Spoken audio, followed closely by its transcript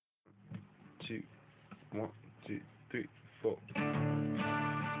two, one, two, three, four.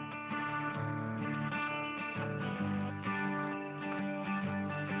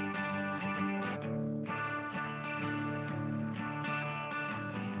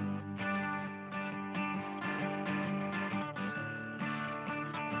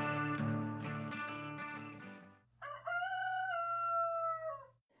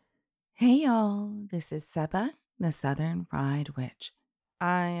 Hey y'all, this is Seba, the Southern Fried Witch.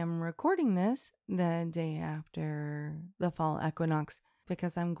 I am recording this the day after the fall equinox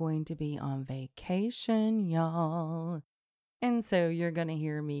because I'm going to be on vacation, y'all. And so you're going to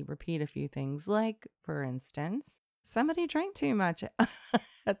hear me repeat a few things, like, for instance, somebody drank too much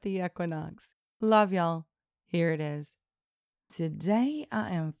at the equinox. Love y'all. Here it is. Today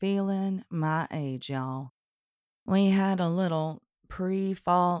I am feeling my age, y'all. We had a little pre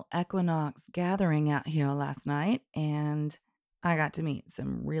fall equinox gathering out here last night, and I got to meet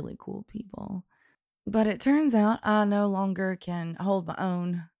some really cool people. But it turns out I no longer can hold my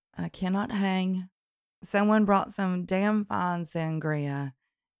own. I cannot hang. Someone brought some damn fine sangria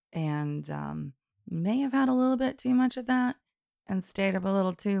and may have had a little bit too much of that and stayed up a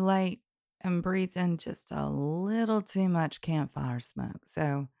little too late and breathed in just a little too much campfire smoke.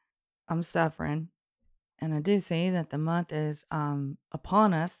 So I'm suffering. And I do see that the month is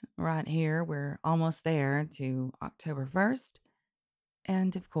upon us right here. We're almost there to October 1st.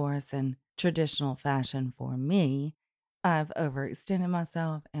 And of course, in traditional fashion for me, I've overextended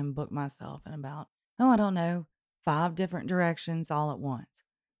myself and booked myself in about, oh, I don't know, 5 different directions all at once.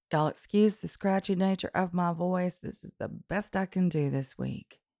 Y'all excuse the scratchy nature of my voice. This is the best I can do this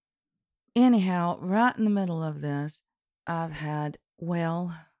week. Anyhow, right in the middle of this, I've had,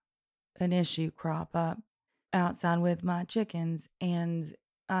 well, an issue crop up outside with my chickens, and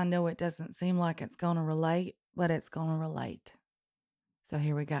I know it doesn't seem like it's going to relate, but it's going to relate. So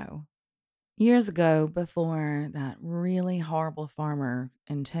here we go. Years ago, before that really horrible farmer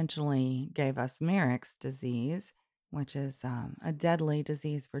intentionally gave us Marek's disease, which is a deadly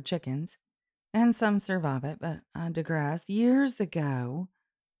disease for chickens, and some survive it, but I digress. Years ago,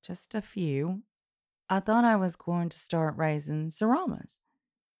 just a few, I thought I was going to start raising Seramas.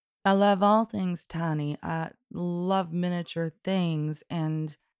 I love all things tiny. I love miniature things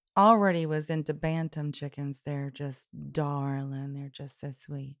and already was into bantam chickens. They're just darling. They're just so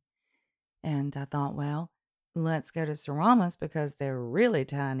sweet. And I thought, well, let's go to Seramas because they're really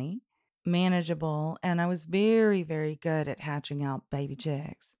tiny, manageable, and I was very, very good at hatching out baby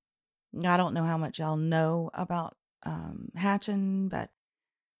chicks. I don't know how much y'all know about hatching, but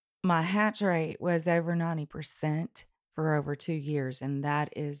my hatch rate was over 90% for over 2 years, and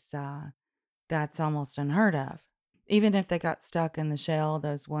that's almost unheard of. Even if they got stuck in the shell,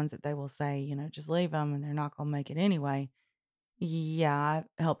 those ones that they will say, just leave them and they're not going to make it anyway. Yeah, I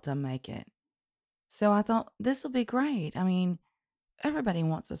helped them make it. So I thought this will be great. I mean, everybody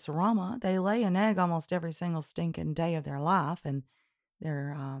wants a Serama. They lay an egg almost every single stinking day of their life, and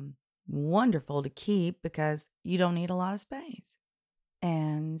they're wonderful to keep because you don't need a lot of space.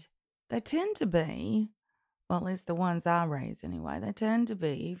 And they tend to be, well, at least the ones I raise anyway, they tend to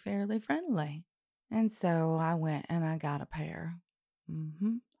be fairly friendly. And so I went and I got a pair.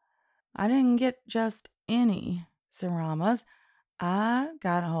 I didn't get just any Seramas. I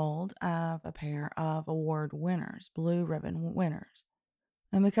got hold of a pair of award winners, blue ribbon winners.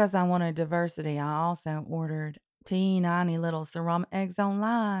 And because I wanted diversity, I also ordered teeny tiny little Serama eggs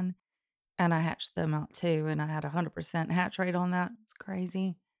online and I hatched them out too. And I had a 100% hatch rate on that. It's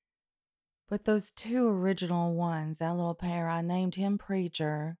crazy. But those two original ones, that little pair, I named him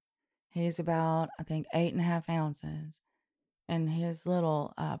Preacher. He's about, I think, 8.5 ounces. And his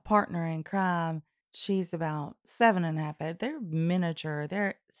little partner in crime, she's about 7.5. They're miniature.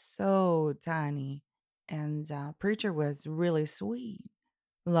 They're so tiny. And Preacher was really sweet.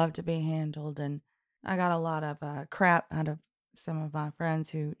 Loved to be handled. And I got a lot of crap out of some of my friends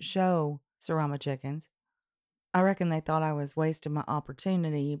who show Serama chickens. I reckon they thought I was wasting my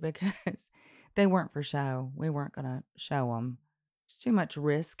opportunity because they weren't for show. We weren't going to show them. There's too much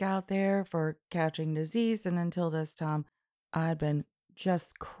risk out there for catching disease. And until this time, I'd been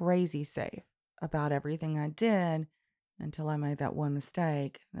just crazy safe about everything I did until I made that one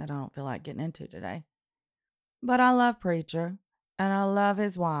mistake that I don't feel like getting into today. But I love Preacher and I love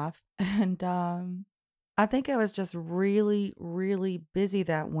his wife. And I think I was just really, really busy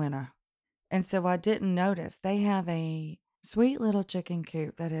that winter. And so I didn't notice. They have a sweet little chicken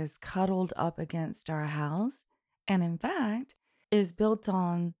coop that is cuddled up against our house. And in fact, is built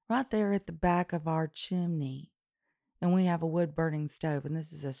on right there at the back of our chimney. And we have a wood burning stove, and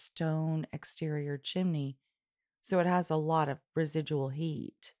this is a stone exterior chimney. So it has a lot of residual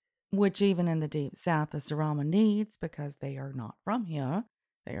heat. which even in the deep south, the Sarama needs because they are not from here.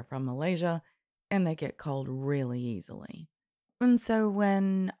 They are from Malaysia and they get cold really easily. And so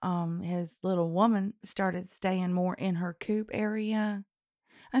when his little woman started staying more in her coop area,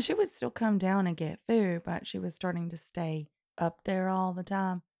 and she would still come down and get food, but she was starting to stay up there all the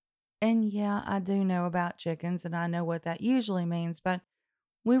time. And yeah, I do know about chickens and I know what that usually means, but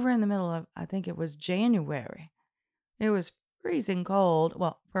we were in the middle of, I think it was January. It was freezing cold.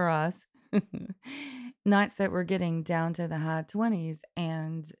 Well, for us, nights that were getting down to the high 20s,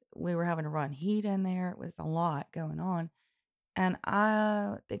 and we were having to run heat in there. It was a lot going on. And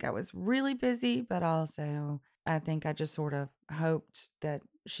I think I was really busy, but also I think I just sort of hoped that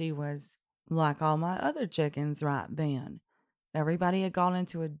she was like all my other chickens right then. Everybody had gone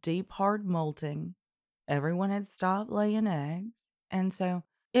into a deep, hard molting. Everyone had stopped laying eggs. And so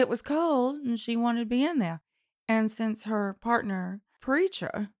it was cold and she wanted to be in there. And since her partner,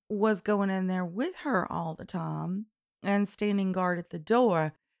 Preacher, was going in there with her all the time and standing guard at the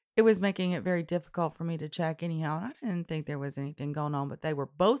door, it was making it very difficult for me to check anyhow. And I didn't think there was anything going on, but they were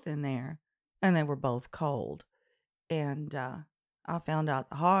both in there and they were both cold. And I found out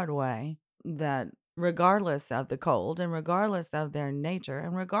the hard way that regardless of the cold and regardless of their nature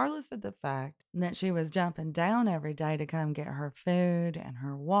and regardless of the fact that she was jumping down every day to come get her food and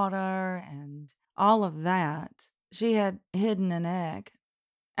her water and all of that, she had hidden an egg.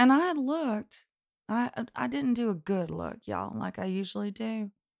 And I had looked. I didn't do a good look, y'all, like I usually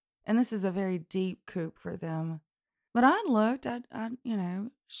do. And this is a very deep coop for them. But I'd looked, I'd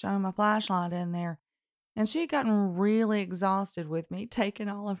shown my flashlight in there. And she had gotten really exhausted with me taking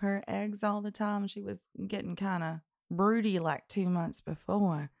all of her eggs all the time. She was getting kind of broody like 2 months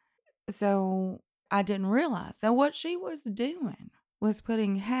before. So I didn't realize. So what she was doing was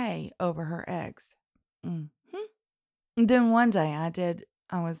putting hay over her eggs. hmm Then one day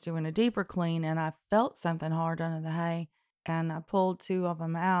I was doing a deeper clean and I felt something hard under the hay and I pulled two of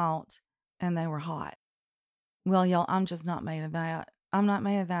them out and they were hot. Well, y'all, I'm just not made of that. I'm not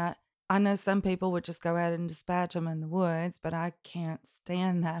made of that. I know some people would just go out and dispatch them in the woods, but I can't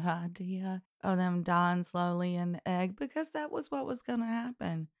stand that idea of them dying slowly in the egg because that was what was going to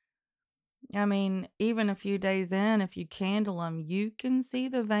happen. I mean, even a few days in, if you candle them, you can see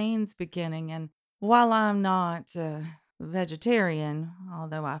the veins beginning. And while I'm not vegetarian,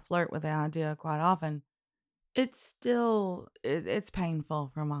 although I flirt with the idea quite often, it's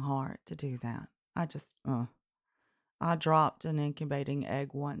painful for my heart to do that. I dropped an incubating egg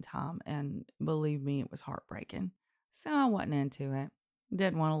one time, and believe me, it was heartbreaking. So I wasn't into it.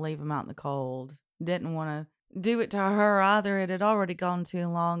 Didn't want to leave him out in the cold. Didn't want to do it to her either. It had already gone too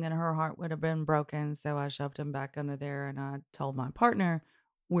long, and her heart would have been broken. So I shoved him back under there, and I told my partner,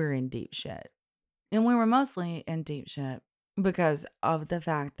 we're in deep shit. And we were mostly in deep shit because of the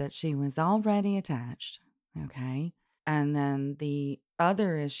fact that she was already attached. Okay. And then the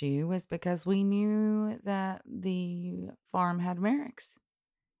other issue was because we knew that the farm had Merrick's.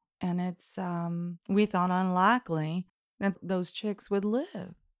 And we thought unlikely that those chicks would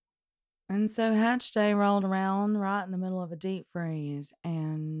live. And so hatch day rolled around right in the middle of a deep freeze,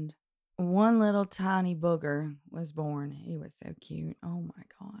 and one little tiny booger was born. He was so cute. Oh my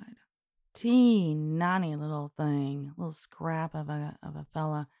God. Teeny little thing, little scrap of a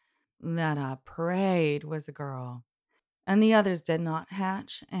fella that I prayed was a girl. And the others did not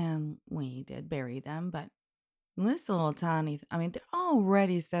hatch, and we did bury them. But this little tiny, I mean, they're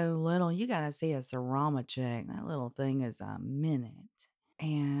already so little. You got to see a Sarama chick. That little thing is a minute.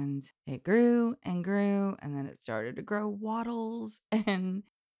 And it grew and grew, and then it started to grow wattles and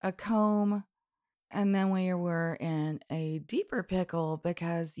a comb. And then we were in a deeper pickle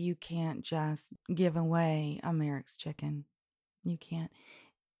because you can't just give away a Merrick's chicken. You can't.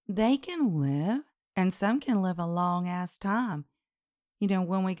 They can live, and some can live a long ass time.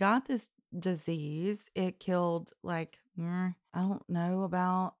 When we got this disease, it killed I don't know,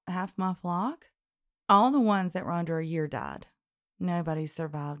 about half my flock. All the ones that were under a year died. Nobody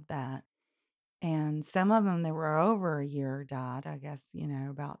survived that. And some of them that were over a year died, I guess,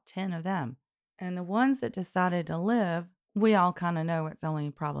 about 10 of them. And the ones that decided to live, we all kind of know it's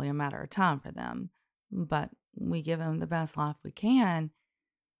only probably a matter of time for them, but we give them the best life we can.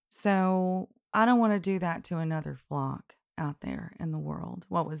 So I don't want to do that to another flock out there in the world,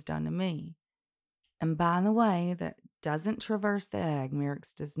 what was done to me. And by the way, that doesn't traverse the egg.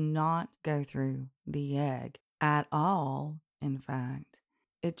 Merrick's does not go through the egg at all, in fact.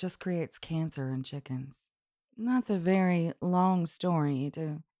 It just creates cancer in chickens. And that's a very long story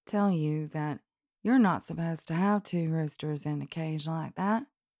to tell you that you're not supposed to have two roosters in a cage like that.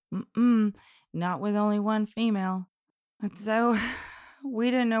 Not with only one female. And so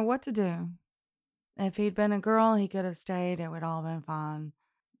we didn't know what to do. If he'd been a girl, he could have stayed. It would all been fine.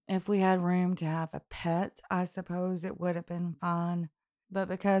 If we had room to have a pet, I suppose it would have been fine. But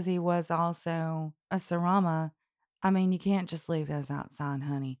because he was also a Sarama, I mean, you can't just leave those outside,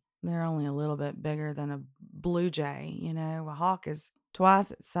 honey. They're only a little bit bigger than a blue jay, you know. A hawk is twice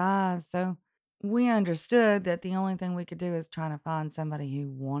its size. So we understood that the only thing we could do is try to find somebody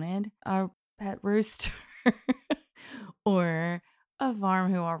who wanted a pet rooster or a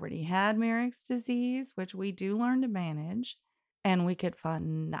farm who already had Merrick's disease, which we do learn to manage, and we could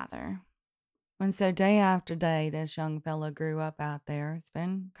find neither. And so day after day, this young fella grew up out there. It's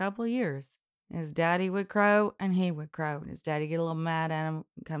been a couple of years. His daddy would crow and he would crow. And his daddy get a little mad at him,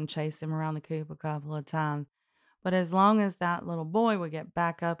 come chase him around the coop a couple of times. But as long as that little boy would get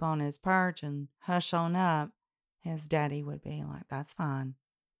back up on his perch and hush on up, his daddy would be like, that's fine.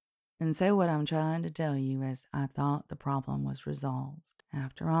 And so what I'm trying to tell you is I thought the problem was resolved.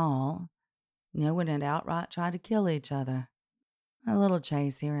 After all, no one had outright tried to kill each other. A little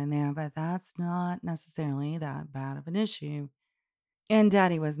chase here and there, but that's not necessarily that bad of an issue. And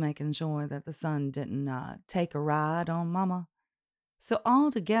Daddy was making sure that the son didn't take a ride on Mama. So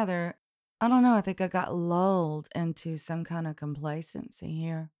altogether, I don't know, I think I got lulled into some kind of complacency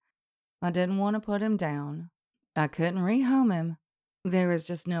here. I didn't want to put him down. I couldn't rehome him. There was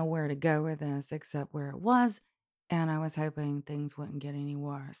just nowhere to go with this except where it was, and I was hoping things wouldn't get any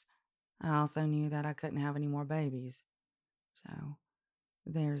worse. I also knew that I couldn't have any more babies. So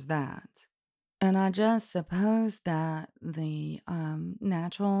there's that. And I just suppose that the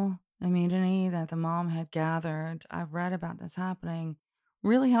natural immunity that the mom had gathered, I've read about this happening,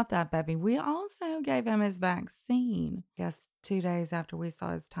 really helped that baby. We also gave him his vaccine. I guess 2 days after we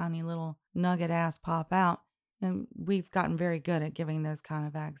saw his tiny little nugget ass pop out. And we've gotten very good at giving those kind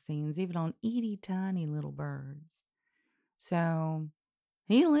of vaccines, even on itty tiny little birds. So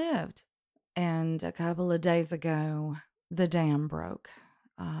he lived. And a couple of days ago, the dam broke.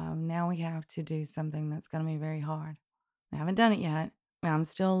 Now we have to do something that's going to be very hard. I haven't done it yet. I'm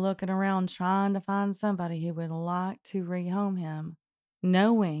still looking around trying to find somebody who would like to rehome him,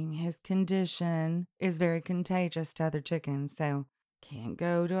 knowing his condition is very contagious to other chickens. So can't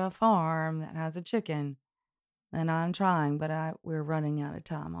go to a farm that has a chicken. And I'm trying, but we're running out of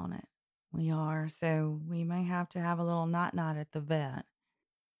time on it. We are, so we may have to have a little night-night at the vet.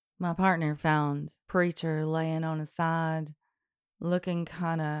 My partner found Preacher laying on his side, looking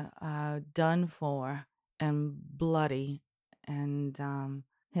kind of done for and bloody. And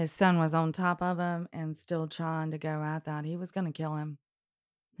his son was on top of him and still trying to go at that. He was going to kill him.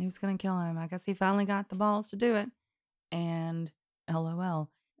 He was going to kill him. I guess he finally got the balls to do it. And LOL.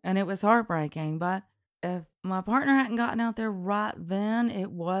 And it was heartbreaking, but if my partner hadn't gotten out there right then,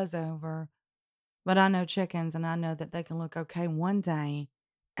 it was over. But I know chickens, and I know that they can look okay one day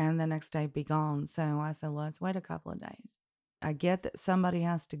and the next day be gone. So I said, let's wait a couple of days. I get that somebody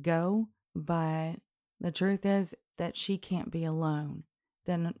has to go, but the truth is that she can't be alone.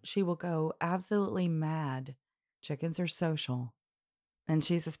 Then she will go absolutely mad. Chickens are social. And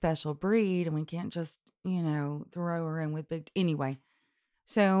she's a special breed, and we can't just, throw her in with big... Anyway.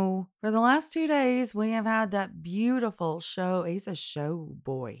 So for the last 2 days, we have had that beautiful show. He's a show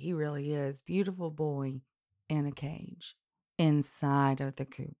boy. He really is. Beautiful boy in a cage inside of the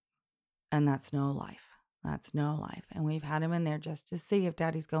coop. And that's no life. That's no life. And we've had him in there just to see if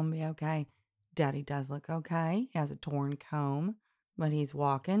Daddy's going to be okay. Daddy does look okay. He has a torn comb, but he's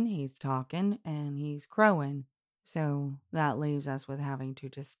walking, he's talking, and he's crowing. So that leaves us with having to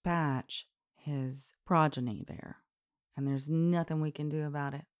dispatch his progeny there. And there's nothing we can do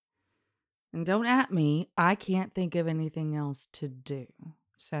about it. And don't at me. I can't think of anything else to do.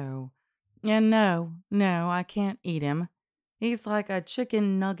 So, and no, I can't eat him. He's like a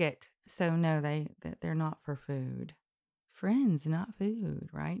chicken nugget. So no, they're not for food. Friends, not food,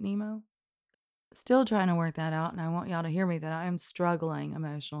 right, Nemo? Still trying to work that out, and I want y'all to hear me that I am struggling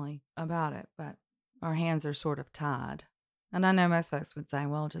emotionally about it, but our hands are sort of tied. And I know most folks would say,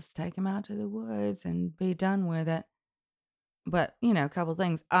 well, just take him out to the woods and be done with it. But, a couple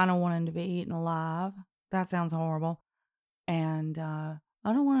things. I don't want him to be eaten alive. That sounds horrible. And I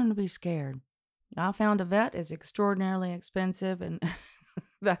don't want him to be scared. I found a vet is extraordinarily expensive, and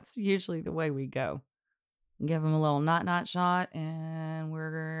that's usually the way we go. Give him a little night-night shot, and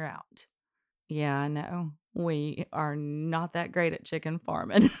we're out. Yeah, I know. We are not that great at chicken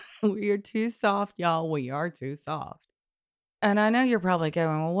farming. We are too soft, y'all. We are too soft. And I know you're probably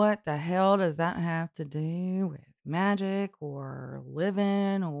going, well, what the hell does that have to do with magic or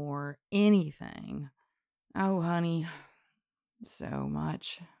living or anything? Oh, honey, so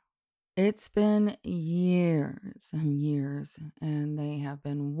much. It's been years and years, and they have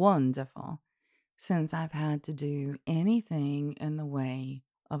been wonderful since I've had to do anything in the way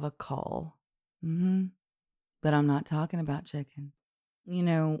of a cull. hmm But I'm not talking about chickens.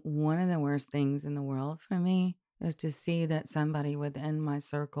 One of the worst things in the world for me is to see that somebody within my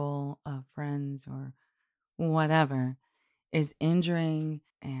circle of friends or whatever is injuring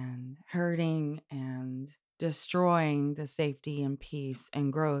and hurting and destroying the safety and peace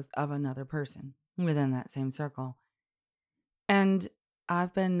and growth of another person within that same circle. And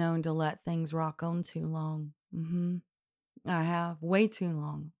I've been known to let things rock on too long. I have way too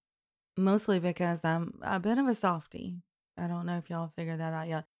long, mostly because I'm a bit of a softie. I don't know if y'all figured that out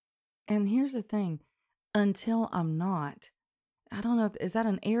yet. And here's the thing, until I'm not, I don't know, is that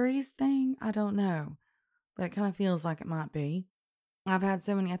an Aries thing? I don't know, but it kind of feels like it might be. I've had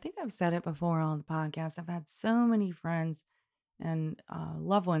so many, I think I've said it before on the podcast. I've had so many friends and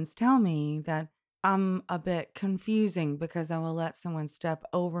loved ones tell me that I'm a bit confusing because I will let someone step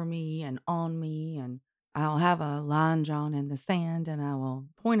over me and on me, and I'll have a line drawn in the sand and I will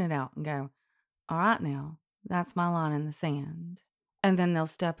point it out and go, all right, now that's my line in the sand. And then they'll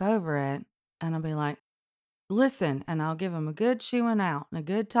step over it and I'll be like, listen, and I'll give them a good chewing out and a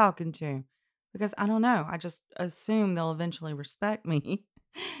good talking to because I don't know. I just assume they'll eventually respect me.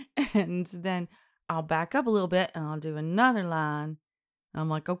 And then I'll back up a little bit and I'll do another line. I'm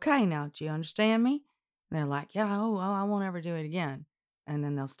like, okay, now, do you understand me? And they're like, yeah, I won't ever do it again. And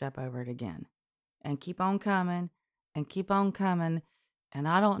then they'll step over it again and keep on coming and keep on coming. And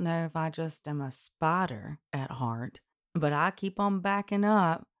I don't know if I just am a spider at heart, but I keep on backing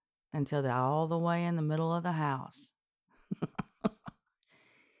up until they're all the way in the middle of the house.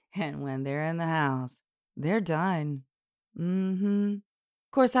 And when they're in the house, they're done. Of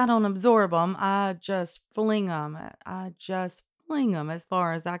course, I don't absorb them. I just fling them. I just fling them as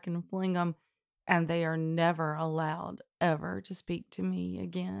far as I can fling them. And they are never allowed ever to speak to me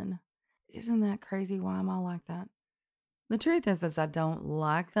again. Isn't that crazy? Why am I like that? The truth is I don't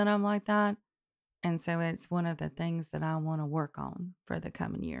like that I'm like that. And so it's one of the things that I want to work on for the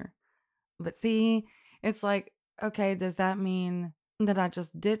coming year. But see, it's like, okay, does that mean that I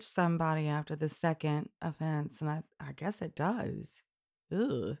just ditch somebody after the second offense? And I guess it does.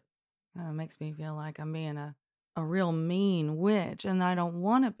 Ugh. It makes me feel like I'm being a real mean witch, and I don't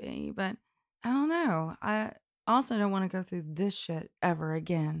want to be. But I don't know. I also don't want to go through this shit ever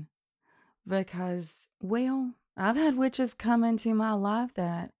again because, well, I've had witches come into my life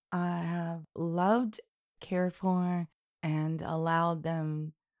that I have loved, cared for, and allowed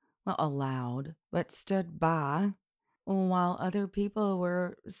them, well, allowed, but stood by while other people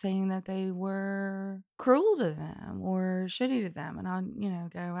were saying that they were cruel to them or shitty to them. And I'll,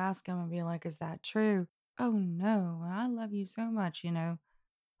 go ask them and be like, is that true? Oh no, I love you so much.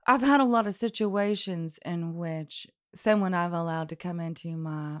 I've had a lot of situations in which someone I've allowed to come into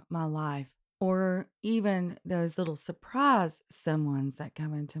my life, or even those little surprise someones that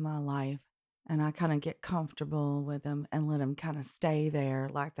come into my life, and I kind of get comfortable with them and let them kind of stay there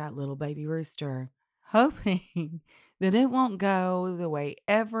like that little baby rooster, hoping that it won't go the way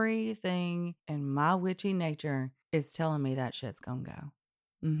everything in my witchy nature is telling me that shit's gonna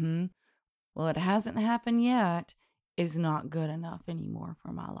go. Well, it hasn't happened yet is not good enough anymore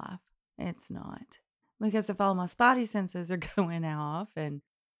for my life. It's not. Because if all my spotty senses are going off, and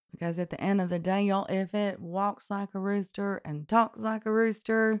because at the end of the day, y'all, if it walks like a rooster and talks like a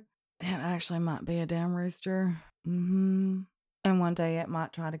rooster, it actually might be a damn rooster. And one day it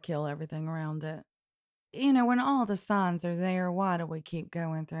might try to kill everything around it. When all the signs are there, why do we keep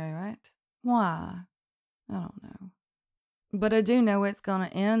going through it? Why? I don't know. But I do know it's going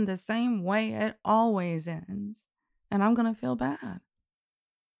to end the same way it always ends. And I'm going to feel bad.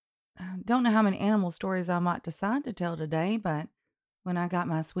 Don't know how many animal stories I might decide to tell today, but when I got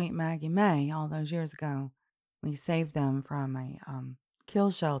my sweet Maggie May all those years ago, we saved them from a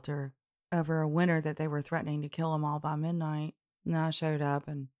kill shelter over a winter that they were threatening to kill them all by midnight. And I showed up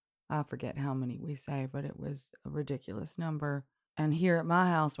and I forget how many we saved, but it was a ridiculous number. And here at my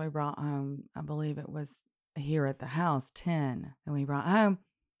house, we brought home, I believe it was here at the house, 10 that we brought home.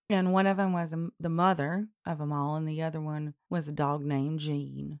 And one of them was the mother of them all, and the other one was a dog named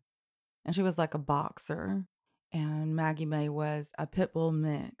Jean. And she was like a boxer. And Maggie May was a pit bull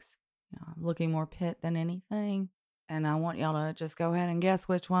mix, looking more pit than anything. And I want y'all to just go ahead and guess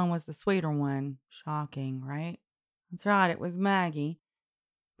which one was the sweeter one. Shocking, right? That's right, it was Maggie.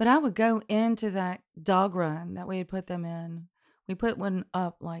 But I would go into that dog run that we had put them in. We put one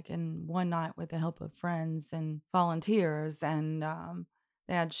up like in one night with the help of friends and volunteers. And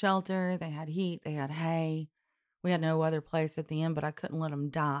they had shelter, they had heat, they had hay. We had no other place at the end, but I couldn't let them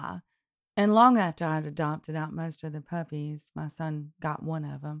die. And long after I'd adopted out most of the puppies, my son got one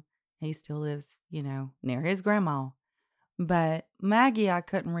of them. He still lives, near his grandma. But Maggie, I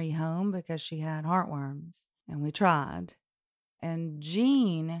couldn't rehome because she had heartworms, and we tried. And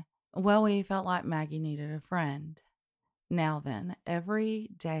Jean, well, we felt like Maggie needed a friend. Now then,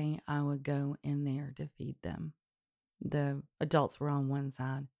 every day I would go in there to feed them. The adults were on one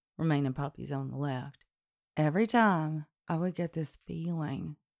side, remaining puppies on the left. Every time I would get this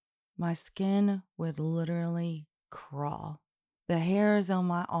feeling, my skin would literally crawl. The hairs on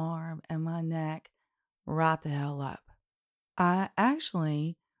my arm and my neck right the hell up. I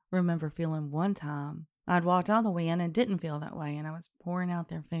actually remember feeling one time I'd walked all the way in and didn't feel that way, and I was pouring out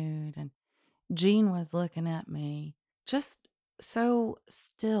their food, and Jean was looking at me just so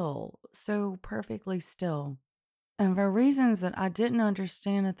still, so perfectly still. And for reasons that I didn't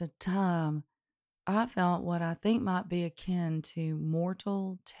understand at the time, I felt what I think might be akin to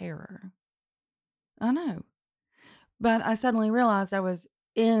mortal terror. I know. But I suddenly realized I was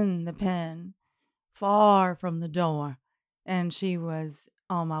in the pen, far from the door, and she was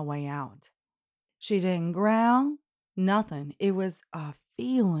on my way out. She didn't growl, nothing. It was a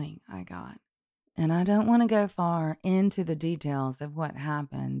feeling I got. And I don't want to go far into the details of what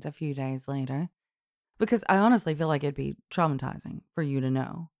happened a few days later, because I honestly feel like it'd be traumatizing for you to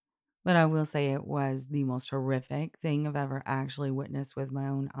know. But I will say it was the most horrific thing I've ever actually witnessed with my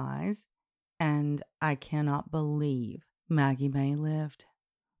own eyes. And I cannot believe Maggie May lived.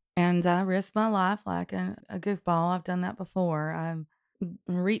 And I risked my life like a goofball. I've done that before. I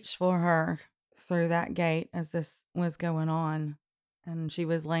reached for her through that gate as this was going on. And she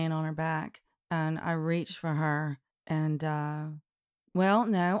was laying on her back. And I reached for her. And, well,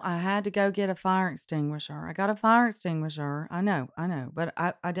 no, I had to go get a fire extinguisher. I got a fire extinguisher. I know. But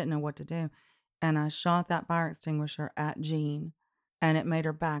I didn't know what to do. And I shot that fire extinguisher at Jean. And it made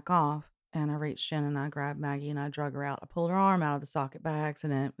her back off. And I reached in and I grabbed Maggie and I drug her out. I pulled her arm out of the socket by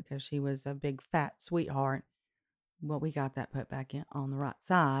accident because she was a big fat sweetheart. Well, we got that put back in on the right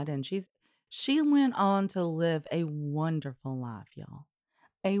side. And she went on to live a wonderful life, y'all.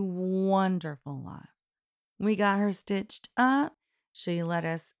 A wonderful life. We got her stitched up. She let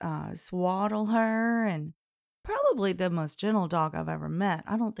us swaddle her, and probably the most gentle dog I've ever met.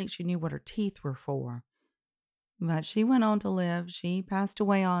 I don't think she knew what her teeth were for. But she went on to live. She passed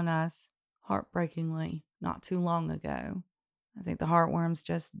away on us heartbreakingly not too long ago. I think the heartworms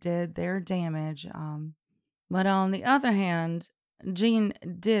just did their damage. But on the other hand, Jean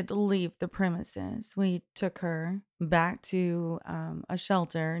did leave the premises. We took her back to a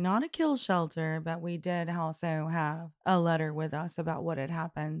shelter, not a kill shelter, but we did also have a letter with us about what had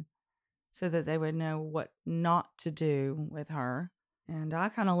happened so that they would know what not to do with her. And I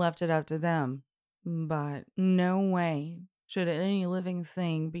kind of left it up to them. But no way should any living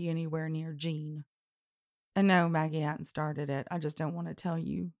thing be anywhere near Jean. And no, Maggie hadn't started it. I just don't want to tell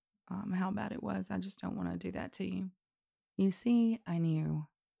you how bad it was. I just don't want to do that to you. You see, I knew.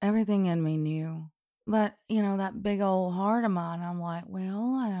 Everything in me knew. But, that big old heart of mine, I'm like,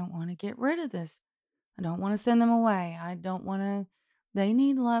 well, I don't want to get rid of this. I don't want to send them away. I don't want to. They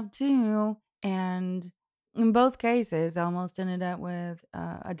need love too. And in both cases, I almost ended up with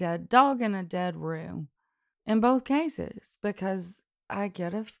a dead dog and a dead Roo. In both cases, because I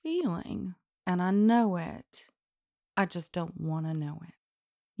get a feeling and I know it. I just don't want to know it.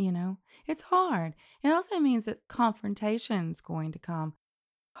 It's hard. It also means that confrontation's going to come,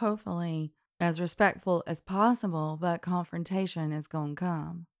 hopefully as respectful as possible, but confrontation is going to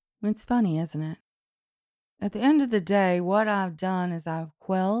come. It's funny, isn't it? At the end of the day, what I've done is I've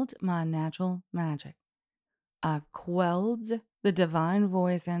quelled my natural magic. I've quelled the divine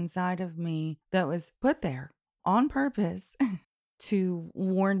voice inside of me that was put there on purpose to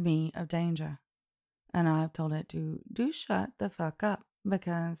warn me of danger. And I've told it to do shut the fuck up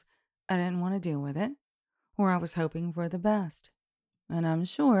because I didn't want to deal with it, or I was hoping for the best. And I'm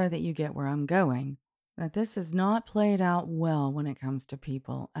sure that you get where I'm going, that this has not played out well when it comes to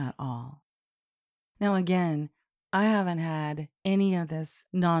people at all. Now, again, I haven't had any of this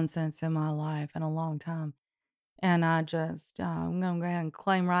nonsense in my life in a long time. And I'm going to go ahead and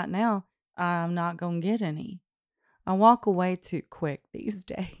claim right now, I'm not going to get any. I walk away too quick these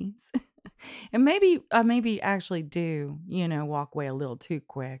days. And I maybe actually do, walk away a little too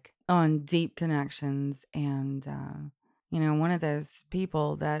quick on deep connections. And, one of those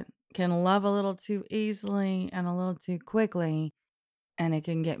people that can love a little too easily and a little too quickly, and it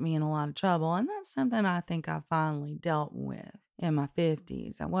can get me in a lot of trouble. And that's something I think I finally dealt with in my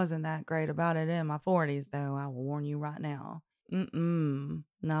 50s. I wasn't that great about it in my 40s, though, I will warn you right now.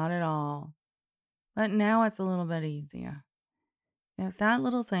 Not at all. But now it's a little bit easier. If that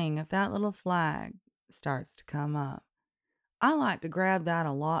little thing, if that little flag starts to come up, I like to grab that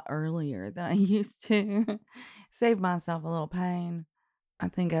a lot earlier than I used to. Save myself a little pain. I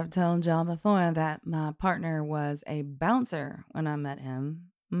think I've told y'all before that my partner was a bouncer when I met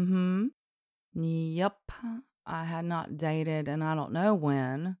him. Yep. I had not dated and I don't know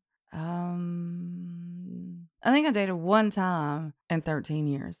when. I think I dated one time in 13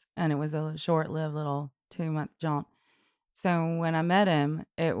 years, and it was a short-lived little 2-month jaunt. So when I met him,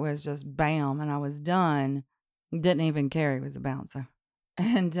 it was just bam, and I was done. Didn't even care he was a bouncer.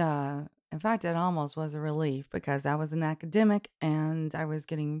 And in fact, it almost was a relief because I was an academic and I was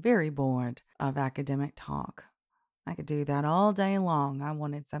getting very bored of academic talk. I could do that all day long. I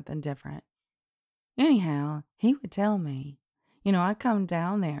wanted something different. Anyhow, he would tell me, I'd come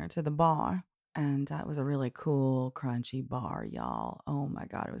down there to the bar, and it was a really cool, crunchy bar, y'all. Oh my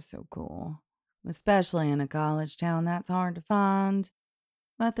God, it was so cool. Especially in a college town, that's hard to find.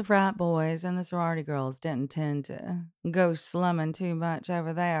 But the frat boys and the sorority girls didn't tend to go slumming too much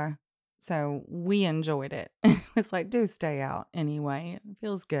over there. So we enjoyed it. It was like, do stay out anyway. It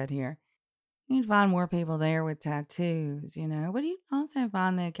feels good here. You'd find more people there with tattoos, but you'd also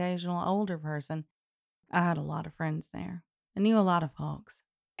find the occasional older person. I had a lot of friends there. I knew a lot of folks.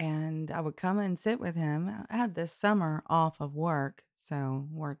 And I would come and sit with him. I had this summer off of work, so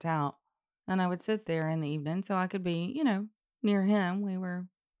worked out. And I would sit there in the evening so I could be, near him. We were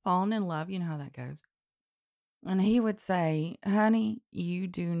falling in love. You know how that goes. And he would say, honey, you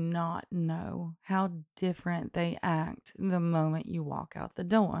do not know how different they act the moment you walk out the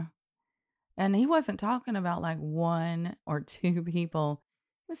door. And he wasn't talking about like one or two people.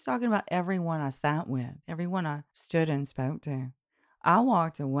 He was talking about everyone I sat with, everyone I stood and spoke to. I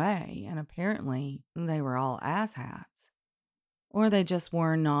walked away and apparently they were all asshats. Or they just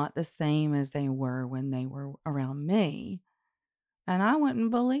were not the same as they were when they were around me. And I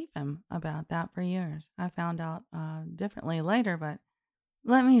wouldn't believe him about that for years. I found out differently later, but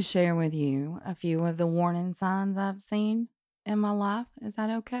let me share with you a few of the warning signs I've seen in my life. Is that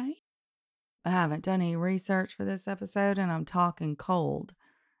okay? I haven't done any research for this episode and I'm talking cold.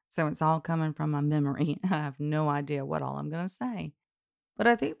 So it's all coming from my memory. I have no idea what all I'm going to say. But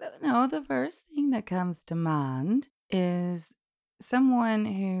I think that, the first thing that comes to mind is someone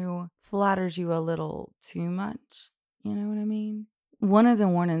who flatters you a little too much. You know what I mean? One of the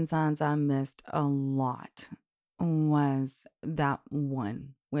warning signs I missed a lot was that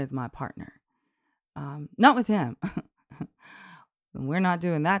one with my partner. Not with him. We're not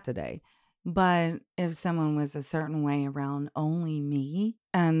doing that today. But if someone was a certain way around only me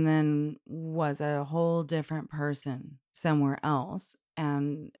and then was a whole different person somewhere else,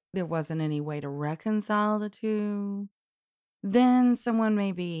 and there wasn't any way to reconcile the two, then someone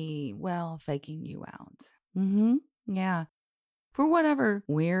may be, faking you out. Yeah. For whatever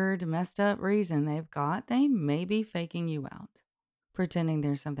weird, messed up reason they've got, they may be faking you out, pretending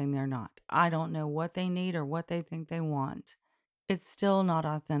there's something they're not. I don't know what they need or what they think they want. It's still not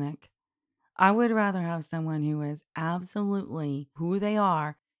authentic. I would rather have someone who is absolutely who they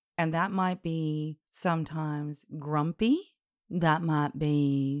are, and that might be sometimes grumpy. That might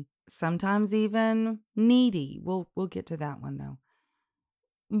be sometimes even needy. We'll get to that one though.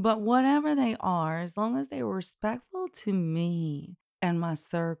 But whatever they are, as long as they were respectful to me and my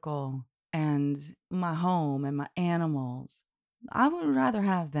circle and my home and my animals, I would rather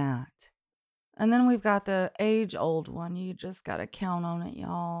have that. And then we've got the age-old one. You just got to count on it,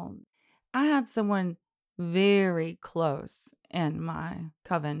 y'all. I had someone very close in my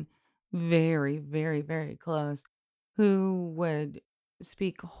coven, very, very, very close, who would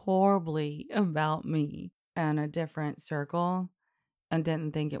speak horribly about me in a different circle and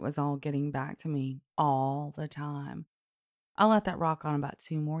didn't think it was all getting back to me all the time. I let that rock on about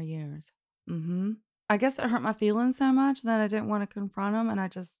 2 more years. I guess it hurt my feelings so much that I didn't want to confront him, and I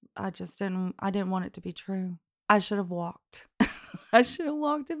didn't want it to be true. I should have walked. I should have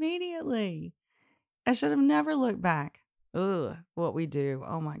walked immediately. I should have never looked back. Ugh, what we do.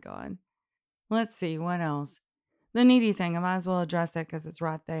 Oh my God. Let's see, what else? The needy thing, I might as well address it because it's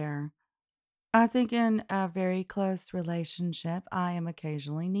right there. I think in a very close relationship, I am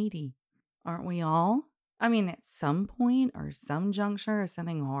occasionally needy. Aren't we all? I mean, at some point or some juncture, if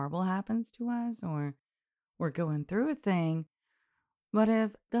something horrible happens to us or we're going through a thing. But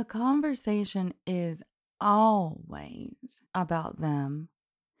if the conversation is always about them,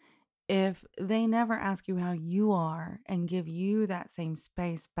 if they never ask you how you are and give you that same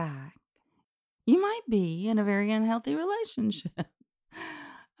space back, you might be in a very unhealthy relationship.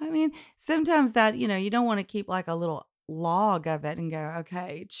 I mean, sometimes that, you don't want to keep like a little log of it and go,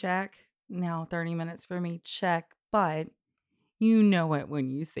 okay, check. Now 30 minutes for me, check. But You know it when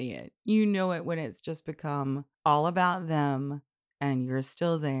you see it. You know it when it's just become all about them and you're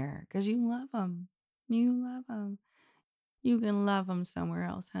still there because you love them. You love them. You can love them somewhere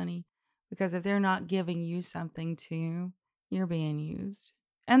else, honey, because if they're not giving you something too, you're being used.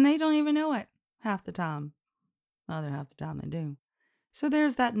 And they don't even know it half the time. Other half the time they do. So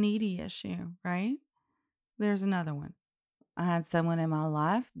there's that needy issue, right? There's another one. I had someone in my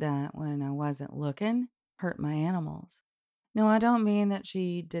life that, when I wasn't looking, hurt my animals. No, I don't mean that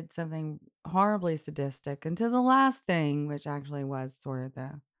she did something horribly sadistic until the last thing, which actually was sort of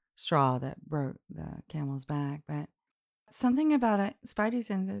the straw that broke the camel's back. But something about it, Spidey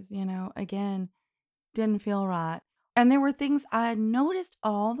senses, again, didn't feel right. And there were things I had noticed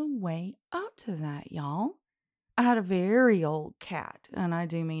all the way up to that, y'all. I had a very old cat, and I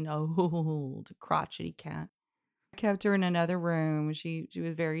do mean old, crotchety cat. I kept her in another room. She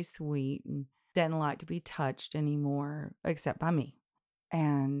was very sweet and didn't like to be touched anymore, except by me.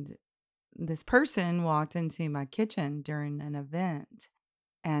 And this person walked into my kitchen during an event,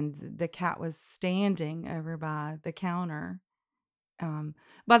 and the cat was standing over by the counter.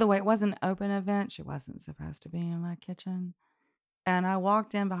 By the way, it wasn't an open event. She wasn't supposed to be in my kitchen. And I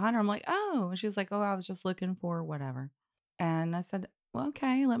walked in behind her. I'm like, oh, and she was like, oh, I was just looking for whatever. And I said, well,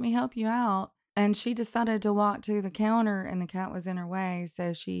 okay, let me help you out. And she decided to walk to the counter and the cat was in her way.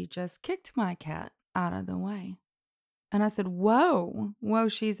 So she just kicked my cat out of the way. And I said, whoa,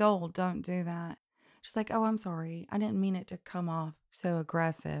 she's old. Don't do that. She's like, oh, I'm sorry. I didn't mean it to come off so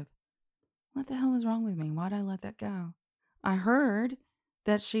aggressive. What the hell was wrong with me? Why'd I let that go? I heard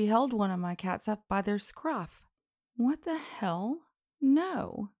that she held one of my cats up by their scruff. What the hell?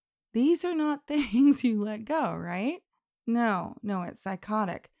 No. These are not things you let go, right? No, it's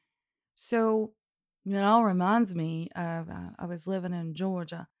psychotic. So it all reminds me of I was living in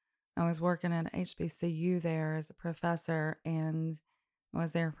Georgia. I was working at HBCU there as a professor, and I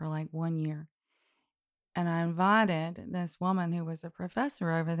was there for like 1 year. And I invited this woman who was a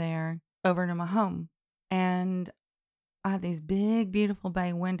professor over there over to my home. And I had these big, beautiful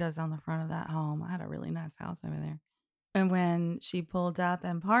bay windows on the front of that home. I had a really nice house over there. And when she pulled up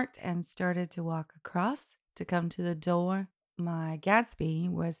and parked and started to walk across to come to the door, my Gatsby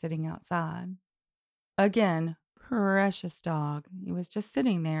was sitting outside. Again, precious dog. He was just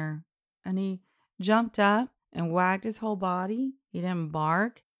sitting there and he jumped up and wagged his whole body. He didn't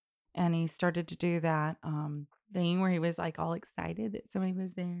bark. And he started to do that thing where he was like all excited that somebody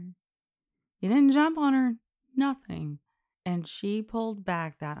was there. He didn't jump on her, nothing. And she pulled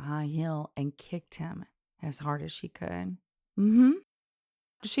back that high heel and kicked him as hard as she could.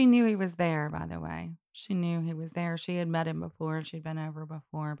 She knew he was there, by the way. She knew he was there. She had met him before. She'd been over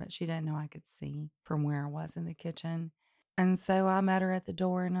before, but she didn't know I could see from where I was in the kitchen. And so I met her at the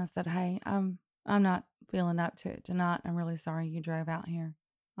door and I said, hey, I'm not feeling up to it tonight. I'm really sorry you drove out here.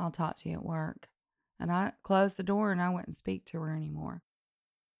 I'll talk to you at work. And I closed the door and I wouldn't speak to her anymore.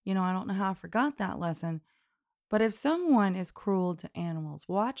 I don't know how I forgot that lesson, but if someone is cruel to animals,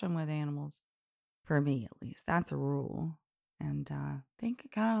 watch them with animals. For me, at least, that's a rule. And I think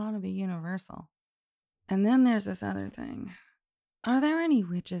it kind of ought to be universal. And then there's this other thing. Are there any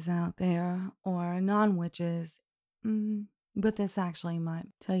witches out there or non-witches? But this actually might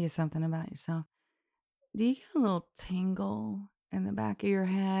tell you something about yourself. Do you get a little tingle in the back of your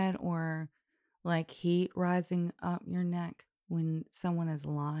head or like heat rising up your neck when someone is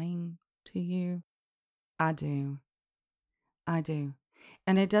lying to you? I do. I do.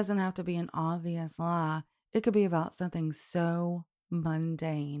 And it doesn't have to be an obvious lie. It could be about something so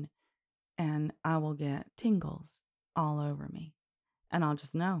mundane, and I will get tingles all over me. And I'll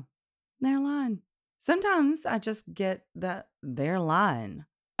just know they're lying. Sometimes I just get that they're lying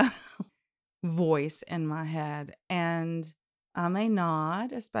voice in my head, and I may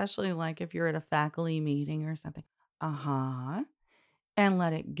nod, especially like if you're at a faculty meeting or something. And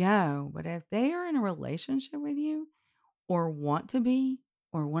let it go. But if they are in a relationship with you, or want to be,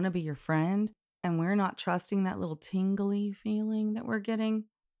 or want to be your friend, and we're not trusting that little tingly feeling that we're getting,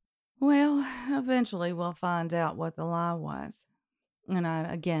 well, eventually we'll find out what the lie was. And I,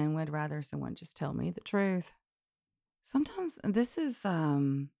 again, would rather someone just tell me the truth. Sometimes this is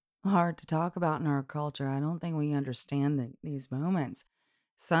hard to talk about in our culture. I don't think we understand these moments.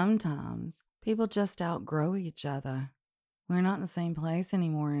 Sometimes people just outgrow each other. We're not in the same place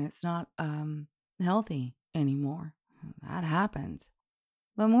anymore, and it's not healthy anymore. That happens.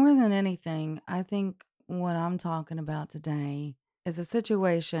 But more than anything, I think what I'm talking about today is a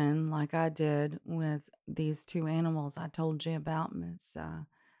situation like I did with these two animals I told you about, Miss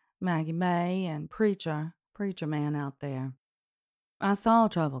Maggie May and Preacher Man out there. I saw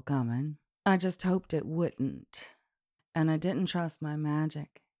trouble coming. I just hoped it wouldn't. and I didn't trust my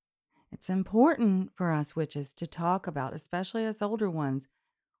magic. It's important for us witches to talk about, especially us older ones,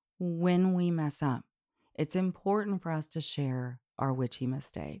 when we mess up. It's important for us to share our witchy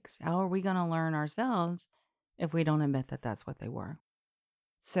mistakes. How are we going to learn ourselves if we don't admit that that's what they were?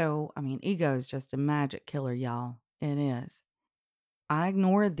 So, ego is just a magic killer, y'all. It is. I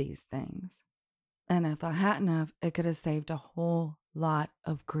ignored these things. And if I hadn't have, it could have saved a whole lot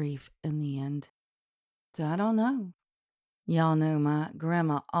of grief in the end. So I don't know. Y'all know my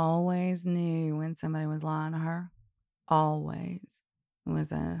grandma always knew when somebody was lying to her. Always. It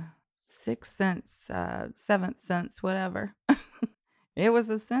was a sixth sense, seventh sense, whatever. It was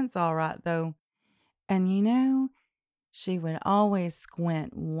a sense, all right, though. And she would always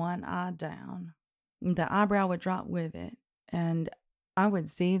squint one eye down. The eyebrow would drop with it. And I would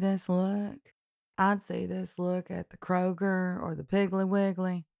see this look. I'd see this look at the Kroger or the Piggly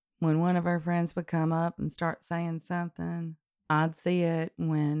Wiggly when one of her friends would come up and start saying something. I'd see it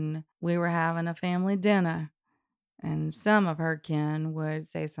when we were having a family dinner and some of her kin would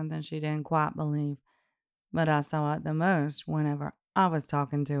say something she didn't quite believe. But I saw it the most whenever I was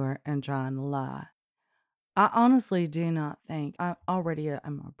talking to her and trying to lie. I honestly do not think, I'm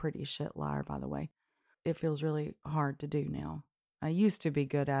a pretty shit liar, by the way. It feels really hard to do now. I used to be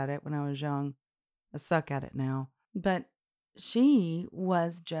good at it when I was young. I suck at it now. But she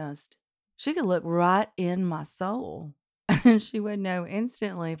could look right in my soul. And she would know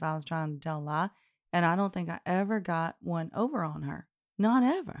instantly if I was trying to tell a lie. And I don't think I ever got one over on her. Not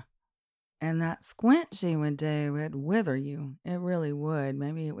ever. And that squint she would do would wither you. It really would.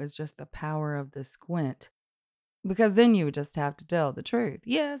 Maybe it was just the power of the squint. Because then you would just have to tell the truth.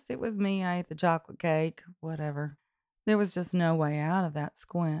 Yes, it was me. I ate the chocolate cake, whatever. There was just no way out of that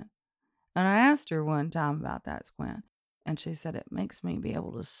squint. And I asked her one time about that squint, and she said it makes me be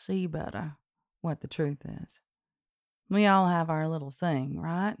able to see better what the truth is. We all have our little thing,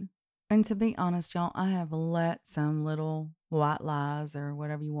 right? And to be honest, y'all, I have let some little white lies or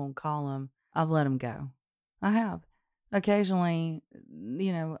whatever you want to call them, I've let them go. I have. Occasionally,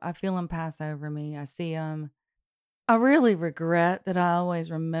 I feel them pass over me. I see them. I really regret that I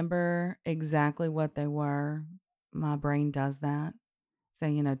always remember exactly what they were. My brain does that. So,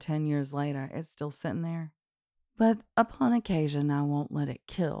 10 years later, it's still sitting there. But upon occasion, I won't let it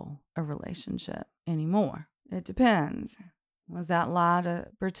kill a relationship anymore. It depends. Was that lie to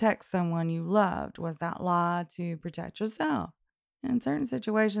protect someone you loved? Was that lie to protect yourself? In certain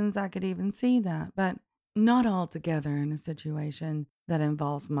situations, I could even see that, but not altogether in a situation that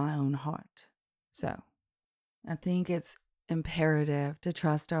involves my own heart. So, I think it's imperative to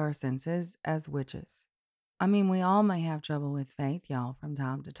trust our senses as witches. We all may have trouble with faith, y'all, from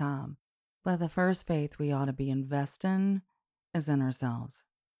time to time. But the first faith we ought to be investing is in ourselves.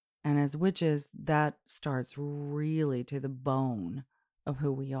 And as witches, that starts really to the bone of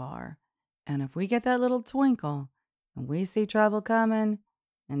who we are. And if we get that little twinkle and we see trouble coming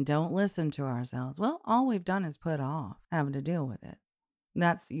and don't listen to ourselves, well, all we've done is put off having to deal with it.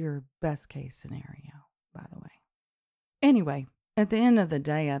 That's your best case scenario, by the way. Anyway, at the end of the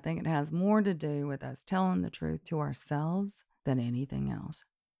day, I think it has more to do with us telling the truth to ourselves than anything else.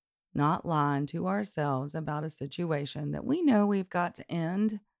 Not lying to ourselves about a situation that we know we've got to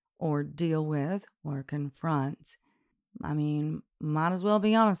end or deal with or confront. Might as well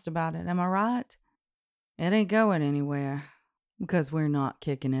be honest about it, am I right? It ain't going anywhere because we're not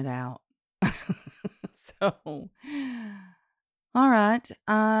kicking it out. So, all right,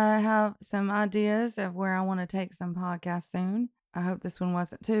 I have some ideas of where I want to take some podcasts soon. I hope this one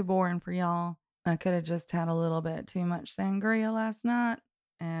wasn't too boring for y'all. I could have just had a little bit too much sangria last night,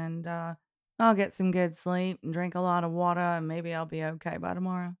 and I'll get some good sleep and drink a lot of water, and maybe I'll be okay by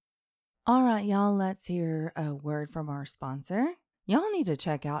tomorrow. All right, y'all, let's hear a word from our sponsor. Y'all need to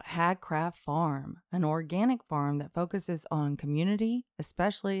check out Hagcraft Farm, an organic farm that focuses on community,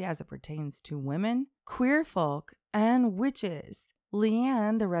 especially as it pertains to women, queer folk, and witches.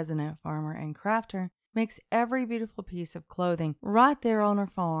 Leanne, the resident farmer and crafter, makes every beautiful piece of clothing right there on her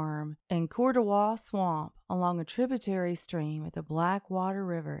farm in Cordowa Swamp along a tributary stream at the Blackwater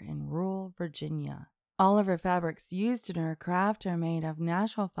River in rural Virginia. All of her fabrics used in her craft are made of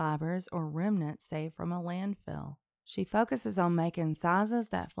natural fibers or remnants saved from a landfill. She focuses on making sizes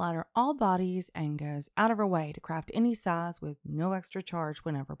that flatter all bodies and goes out of her way to craft any size with no extra charge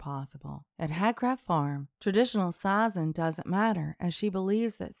whenever possible. At Hagcraft Farm, traditional sizing doesn't matter, as she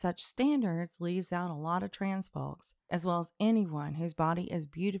believes that such standards leaves out a lot of trans folks, as well as anyone whose body is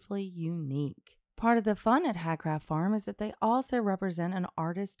beautifully unique. Part of the fun at Hagcraft Farm is that they also represent an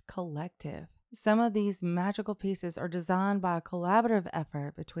artist collective. Some of these magical pieces are designed by a collaborative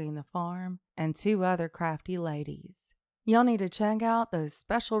effort between the farm and two other crafty ladies. Y'all need to check out those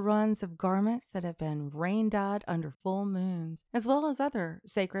special runs of garments that have been rain-dyed under full moons, as well as other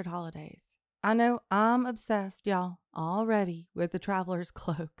sacred holidays. I know I'm obsessed, y'all, already with the Traveler's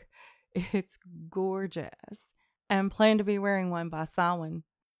Cloak. It's gorgeous, and plan to be wearing one by Samhain.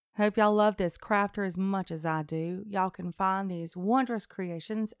 Hope y'all love this crafter as much as I do. Y'all can find these wondrous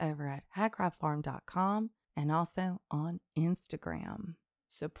creations over at hagcraftfarm.com and also on Instagram.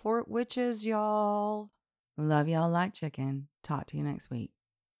 Support witches, y'all. Love y'all like chicken. Talk to you next week.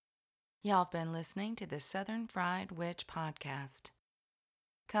 Y'all have been listening to the Southern Fried Witch Podcast.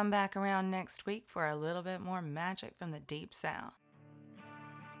 Come back around next week for a little bit more magic from the Deep South.